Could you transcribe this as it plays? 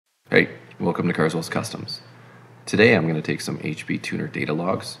Hey, welcome to Carswell's Customs. Today I'm going to take some HP Tuner data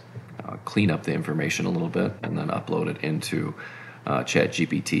logs, clean up the information a little bit, and then upload it into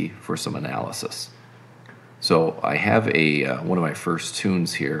ChatGPT for some analysis. So I have one of my first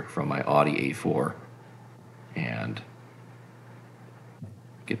tunes here from my Audi A4, and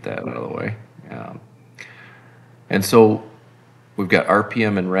get that out of the way. And so we've got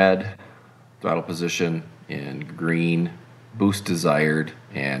RPM in red, throttle position in green, boost desired,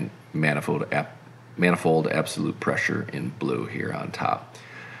 and manifold absolute pressure in blue here on top.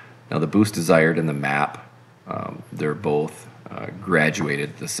 Now the boost desired and the map, they're both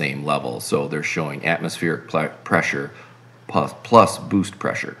graduated at the same level, so they're showing atmospheric pressure plus boost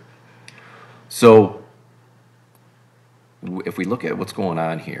pressure. So if we look at what's going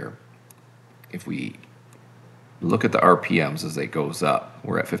on here, if we look at the RPMs as it goes up,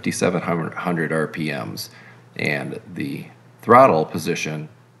 we're at 5,700 RPMs, and the throttle position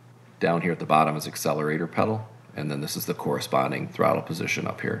down here at the bottom is accelerator pedal, and then this is the corresponding throttle position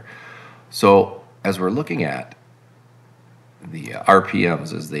up here. So as we're looking at the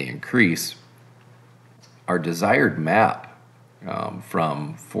RPMs as they increase, our desired map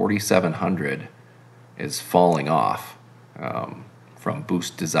from 4,700 is falling off from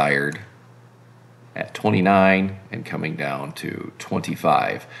boost desired at 29 and coming down to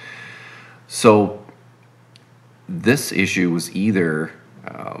 25. So this issue was either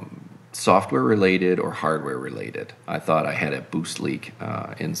software related or hardware related. I thought I had a boost leak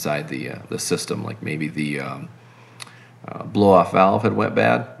inside the system, like maybe the blow-off valve had went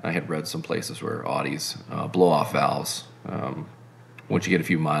bad. I had read some places where Audi's blow-off valves, once you get a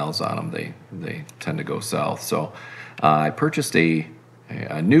few miles on them, they tend to go south. So I purchased a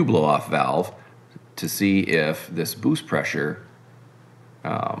new blow-off valve to see if this boost pressure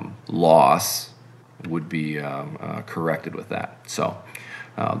loss would be corrected with that. So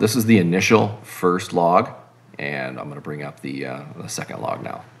this is the initial first log, and I'm going to bring up the second log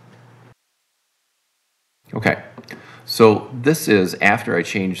now. Okay, so this is after I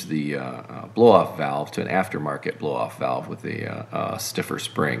changed the blow-off valve to an aftermarket blow-off valve with a stiffer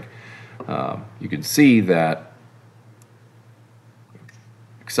spring. You can see that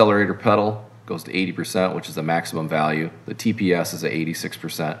accelerator pedal goes to 80%, which is the maximum value. The TPS is at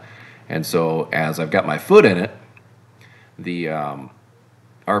 86%. And so as I've got my foot in it, the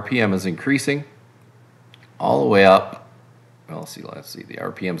RPM is increasing all the way up. Well, let's see. The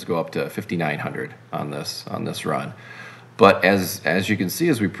RPMs go up to 5,900 on this run. But as you can see,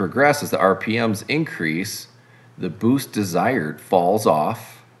 as we progress, as the RPMs increase, the boost desired falls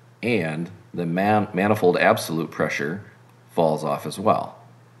off, and the manifold absolute pressure falls off as well.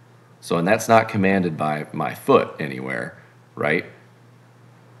 So, and that's not commanded by my foot anywhere, right?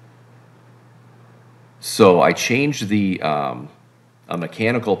 So I changed the a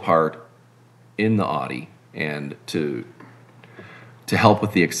mechanical part in the Audi and to help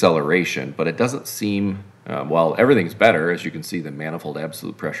with the acceleration, but it doesn't seem well. Everything's better, as you can see. The manifold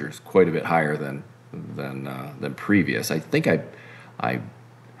absolute pressure is quite a bit higher than previous. I think I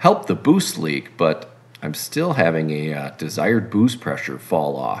helped the boost leak, but I'm still having a desired boost pressure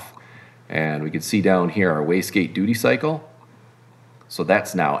fall off. And we can see down here our wastegate duty cycle. So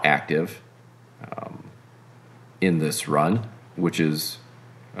that's now active in this run, which is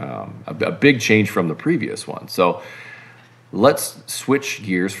a big change from the previous one. So let's switch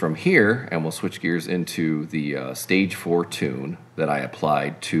gears from here, and we'll switch gears into the stage 4 tune that I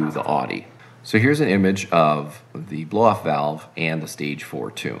applied to the Audi. So here's an image of the blow-off valve and the stage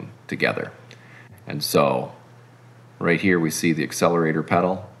 4 tune together. And so right here we see the accelerator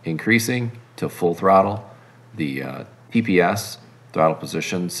pedal increasing to full throttle. The TPS, throttle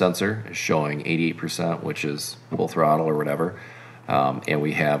position sensor, is showing 88%, which is full throttle or whatever. And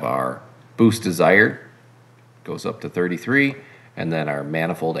we have our boost desired, goes up to 33, and then our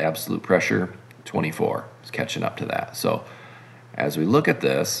manifold absolute pressure, 24. It's catching up to that. So as we look at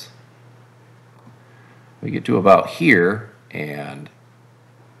this, we get to about here, and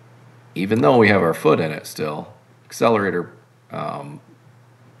even though we have our foot in it still, accelerator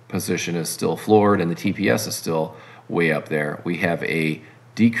position is still floored and the TPS is still way up there. We have a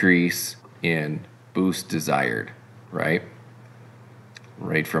decrease in boost desired, right?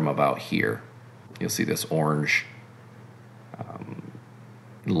 Right from about here. You'll see this orange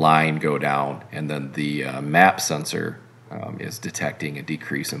line go down, and then the map sensor is detecting a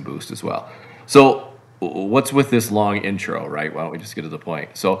decrease in boost as well. So what's with this long intro, right? Why don't we just get to the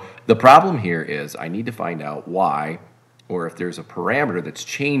point? So the problem here is I need to find out why, or if there's a parameter that's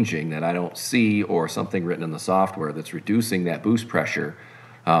changing that I don't see, or something written in the software that's reducing that boost pressure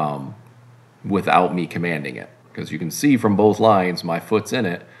without me commanding it. Because you can see from both lines my foot's in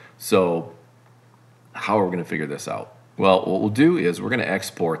it, So how are we going to figure this out? Well, what we'll do is we're going to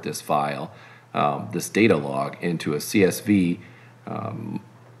export this file, this data log, into a CSV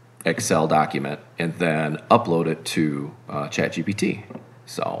Excel document and then upload it to ChatGPT.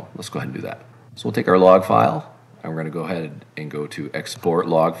 So let's go ahead and do that. So we'll take our log file and we're going to go ahead and go to export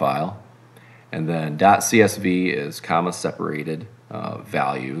log file, and then .csv is comma separated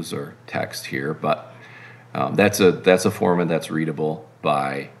values or text here, but that's a format that's readable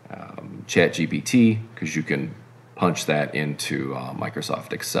by ChatGPT because you can punch that into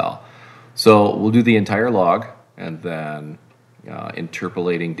Microsoft Excel. So we'll do the entire log, and then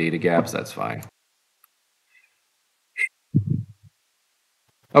interpolating data gaps, that's fine.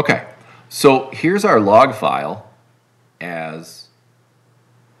 Okay, so here's our log file as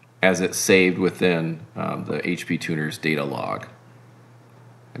it's saved within the HP Tuners Datalog.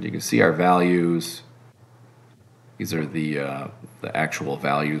 And you can see our values. These are the actual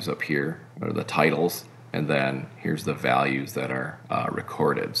values up here, or the titles, and then here's the values that are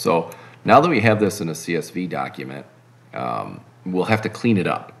recorded. So now that we have this in a CSV document, we'll have to clean it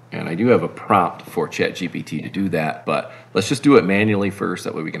up. And I do have a prompt for ChatGPT to do that, but let's just do it manually first,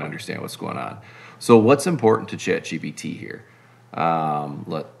 that way we can understand what's going on. So what's important to ChatGPT here?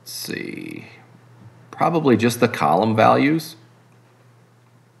 Let's see, probably just the column values.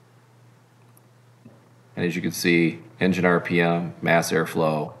 And as you can see, engine RPM, mass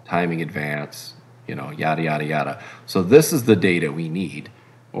airflow, timing advance, yada, yada, yada. So this is the data we need,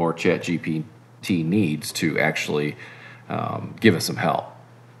 or ChatGPT needs to actually give us some help.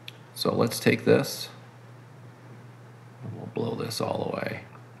 So let's take this, and we'll blow this all away.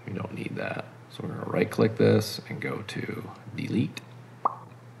 We don't need that. So we're going to right-click this and go to delete. All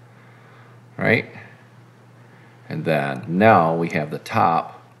right? And then now we have the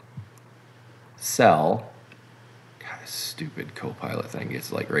top cell. God, this stupid Copilot thing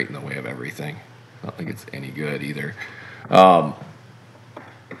gets like right in the way of everything. I don't think it's any good either.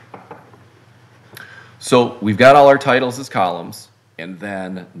 So we've got all our titles as columns, and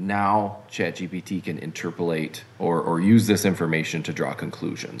then now ChatGPT can interpolate or use this information to draw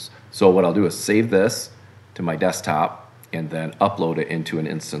conclusions. So what I'll do is save this to my desktop and then upload it into an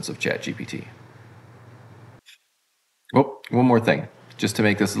instance of ChatGPT. Oh, one more thing, just to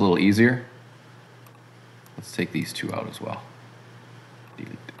make this a little easier. Let's take these two out as well.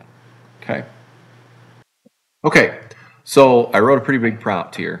 Delete. Okay. Okay, so I wrote a pretty big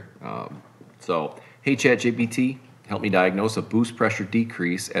prompt here. Hey ChatGPT, help me diagnose a boost pressure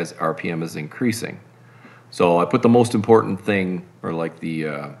decrease as RPM is increasing. So I put the most important thing, or like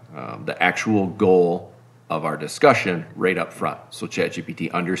the actual goal of our discussion, right up front. So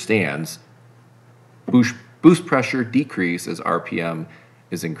ChatGPT understands boost pressure decrease as RPM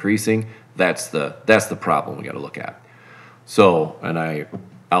is increasing. That's the problem we got to look at. So, and I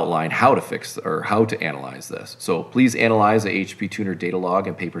outline how to fix or how to analyze this. So please analyze a HP Tuner data log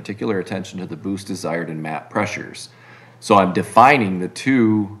and pay particular attention to the boost desired and map pressures. So I'm defining the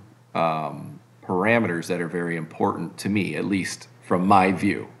two parameters that are very important to me, at least from my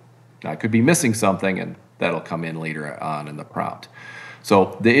view. Now, I could be missing something, and that'll come in later on in the prompt.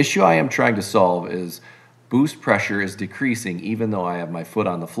 So the issue I am trying to solve is boost pressure is decreasing even though I have my foot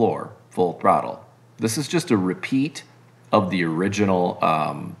on the floor, full throttle. This is just a repeat of the original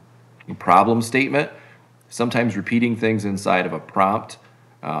problem statement. Sometimes repeating things inside of a prompt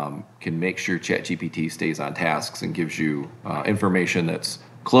can make sure ChatGPT stays on tasks and gives you information that's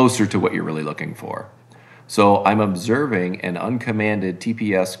closer to what you're really looking for. So I'm observing an uncommanded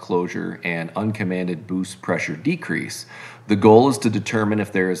TPS closure and uncommanded boost pressure decrease. The goal is to determine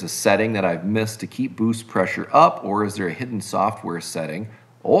if there is a setting that I've missed to keep boost pressure up, or is there a hidden software setting,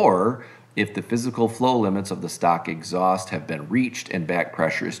 or if the physical flow limits of the stock exhaust have been reached and back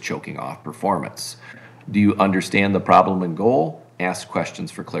pressure is choking off performance. Do you understand the problem and goal? Ask questions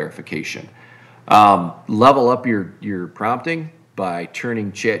for clarification. Level up your prompting by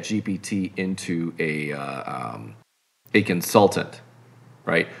turning ChatGPT into a consultant,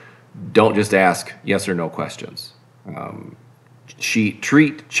 right? Don't just ask yes or no questions. Treat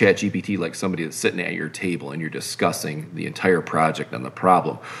ChatGPT like somebody that's sitting at your table and you're discussing the entire project and the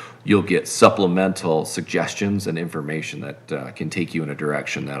problem. You'll get supplemental suggestions and information that can take you in a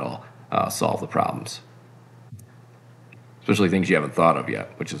direction that'll solve the problems. Especially things you haven't thought of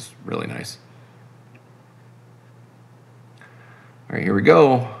yet, which is really nice. All right, here we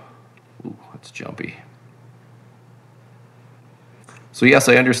go. Ooh, that's jumpy. So yes,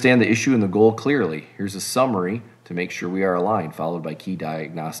 I understand the issue and the goal clearly. Here's a summary to make sure we are aligned, followed by key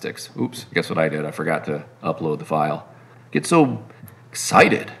diagnostics. Oops, guess what I did? I forgot to upload the file. Get so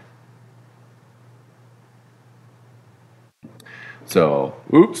excited. So,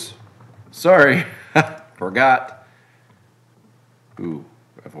 oops, sorry, forgot. Ooh,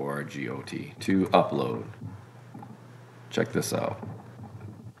 FORGOT, to upload. Check this out,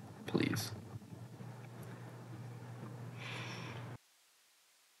 please.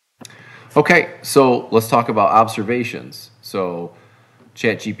 Okay, so let's talk about observations. So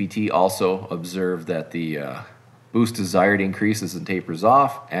ChatGPT also observed that the boost desired increases and tapers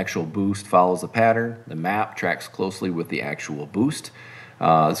off. Actual boost follows a pattern. The map tracks closely with the actual boost.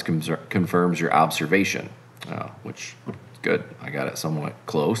 This confirms your observation, which is good. I got it somewhat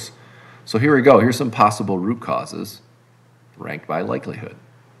close. So here we go. Here's some possible root causes ranked by likelihood.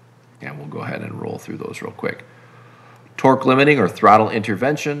 And we'll go ahead and roll through those real quick. Torque limiting or throttle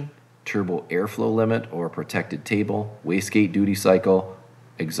intervention, turbo airflow limit or protected table, wastegate duty cycle,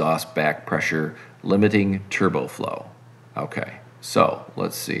 exhaust back pressure, limiting turbo flow. Okay, so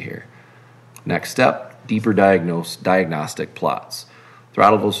let's see here. Next step, deeper diagnostic plots.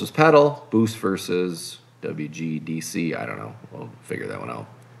 Throttle versus pedal, boost versus WGDC, I don't know, we'll figure that one out.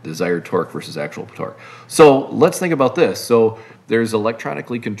 Desired torque versus actual torque. So let's think about this. So there's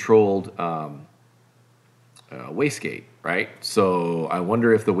electronically controlled wastegate, right? So I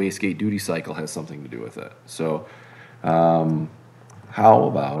wonder if the wastegate duty cycle has something to do with it. So how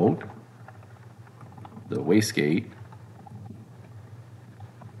about the wastegate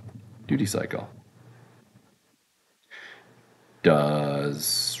duty cycle?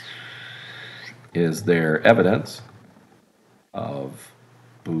 Is there evidence of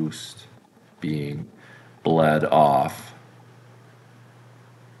boost being bled off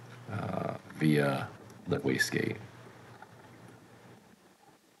via the wastegate?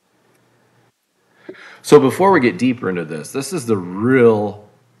 So before we get deeper into this is the real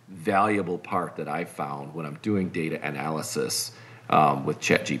valuable part that I found when I'm doing data analysis with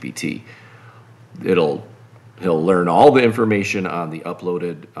ChatGPT. He'll learn all the information on the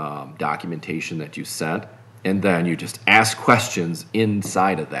uploaded documentation that you sent, and then you just ask questions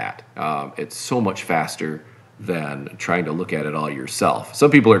inside of that. It's so much faster than trying to look at it all yourself.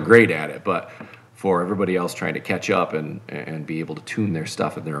 Some people are great at it, but for everybody else trying to catch up and be able to tune their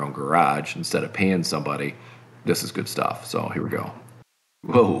stuff in their own garage instead of paying somebody, this is good stuff. So here we go.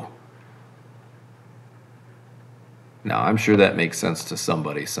 Whoa. Now, I'm sure that makes sense to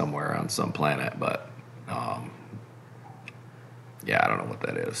somebody somewhere on some planet, but yeah, I don't know what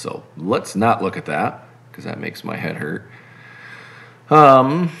that is. So let's not look at that because that makes my head hurt.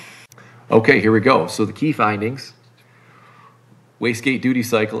 Okay, here we go. So the key findings. Wastegate duty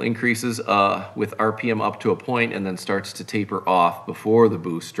cycle increases with RPM up to a point and then starts to taper off before the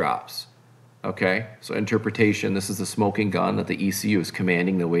boost drops. Okay, so interpretation, this is the smoking gun that the ECU is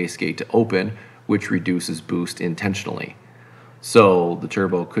commanding the wastegate to open, which reduces boost intentionally. So the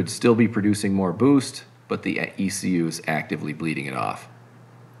turbo could still be producing more boost, but the ECU is actively bleeding it off.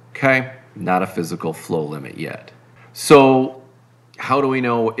 Okay, not a physical flow limit yet. So how do we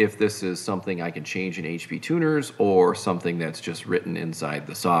know if this is something I can change in HP tuners or something that's just written inside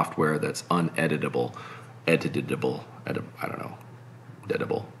the software that's uneditable, I don't know,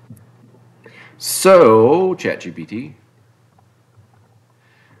 editable. So, ChatGPT,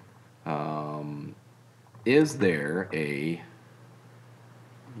 is there a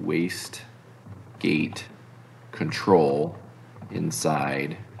wastegate control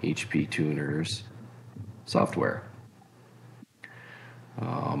inside HP tuners software?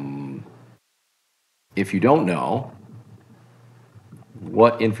 If you don't know,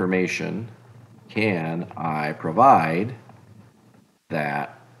 what information can I provide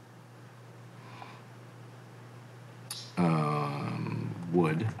that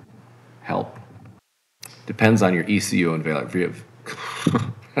would help? Depends on your ECU and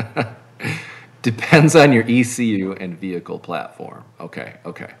depends on your ECU and vehicle platform. Okay.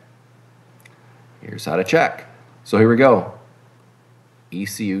 Here's how to check. So here we go.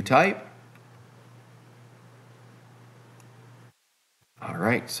 ECU type. All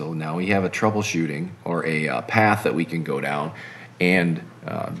right, so now we have a troubleshooting or a path that we can go down and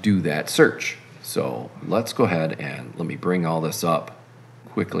do that search. So let's go ahead and let me bring all this up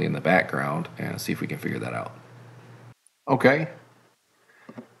quickly in the background and see if we can figure that out. Okay,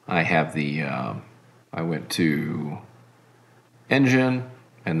 I have the, I went to engine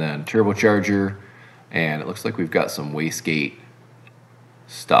and then turbocharger, and it looks like we've got some wastegate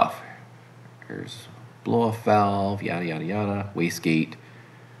stuff. Here's blow-off valve, yada yada yada, wastegate,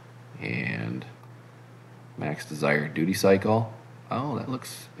 and max desired duty cycle. Oh, that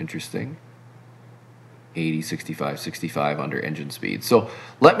looks interesting. 80, 65, 65 under engine speed. So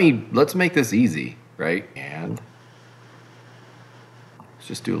let's make this easy, right? And let's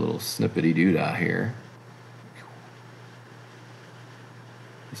just do a little snippety doodah here.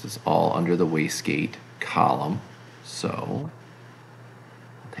 This is all under the wastegate column. So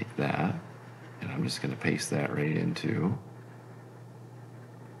I'll take that, and I'm just going to paste that right into.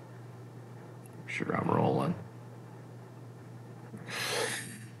 Make sure I'm rolling.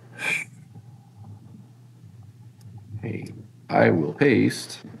 Hey, I will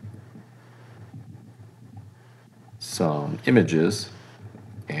paste some images,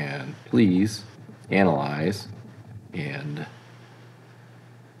 and please analyze and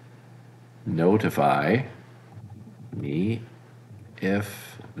notify me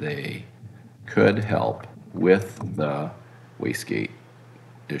if they could help with the wastegate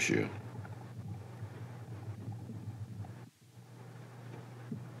issue.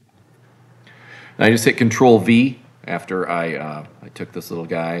 And I just hit Control V after I took this little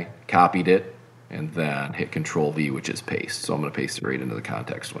guy, copied it, and then hit Control V, which is paste. So I'm going to paste it right into the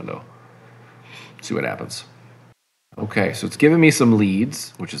context window. See what happens. Okay, so it's giving me some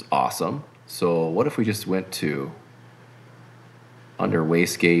leads, which is awesome. So what if we just went to, under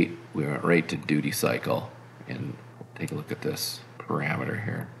wastegate, we went right to duty cycle, and take a look at this parameter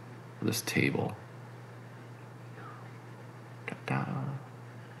here, this table. Ta-da.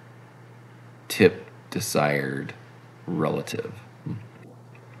 Tip desired relative.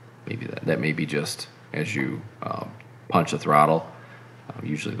 Maybe that may be just as you punch the throttle.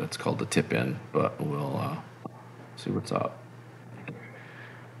 Usually that's called the tip in, but we'll see what's up.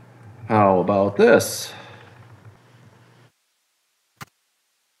 How about this?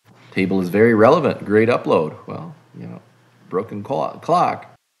 Table is very relevant. Great upload. Well, you know, broken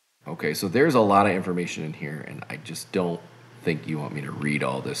clock. Okay, so there's a lot of information in here, and I just don't think you want me to read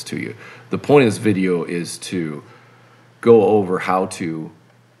all this to you. The point of this video is to go over how to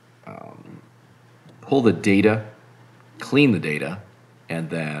pull the data, clean the data, and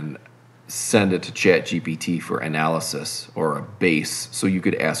then send it to ChatGPT for analysis or a base, so you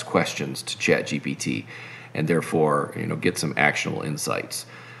could ask questions to ChatGPT and therefore, you know, get some actionable insights.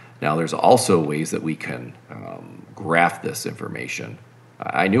 Now, there's also ways that we can graph this information.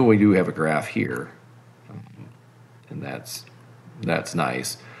 I know we do have a graph here, and that's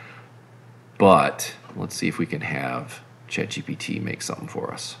nice. But let's see if we can have ChatGPT make something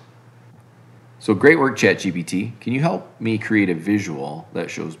for us. So great work, ChatGPT. Can you help me create a visual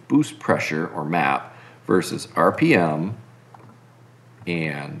that shows boost pressure or map versus RPM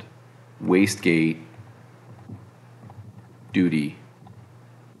and wastegate duty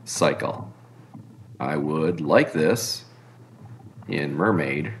cycle? I would like this in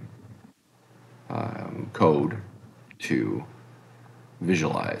Mermaid code to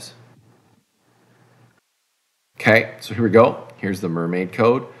visualize. Okay, so here we go. Here's the Mermaid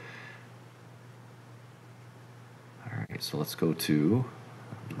code. All right, so let's go to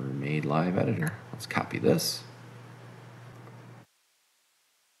Mermaid Live Editor. Let's copy this.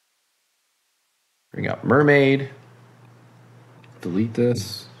 Bring up Mermaid. Delete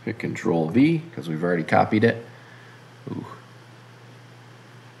this. Hit Control V because we've already copied it. Ooh,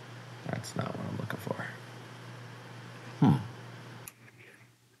 that's not what I'm looking for.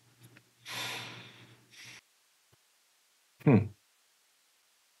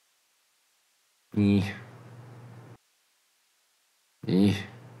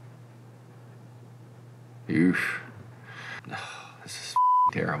 Oof. Oh, this is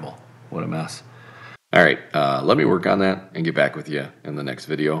terrible. What a mess. All right, let me work on that and get back with you in the next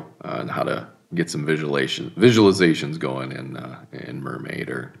video on how to get some visualizations going in Mermaid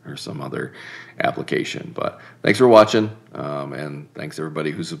or some other application. But thanks for watching, and thanks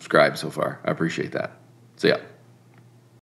everybody who subscribed so far. I appreciate that. See ya.